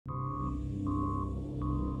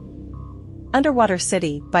Underwater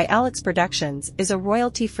City by Alex Productions is a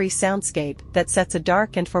royalty-free soundscape that sets a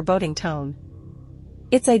dark and foreboding tone.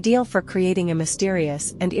 It's ideal for creating a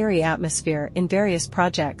mysterious and eerie atmosphere in various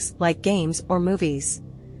projects like games or movies.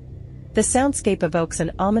 The soundscape evokes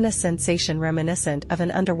an ominous sensation reminiscent of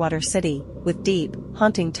an underwater city, with deep,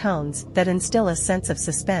 haunting tones that instill a sense of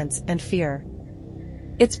suspense and fear.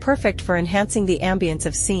 It's perfect for enhancing the ambience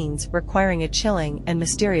of scenes requiring a chilling and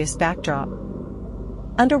mysterious backdrop.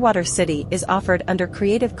 Underwater City is offered under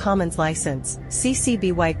Creative Commons license, CC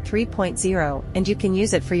BY 3.0, and you can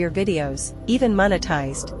use it for your videos, even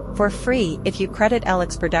monetized, for free if you credit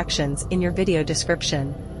Alex Productions in your video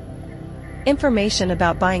description. Information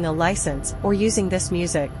about buying a license or using this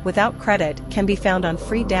music without credit can be found on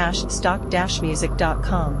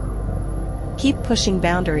free-stock-music.com. Keep pushing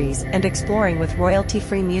boundaries and exploring with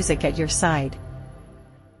royalty-free music at your side.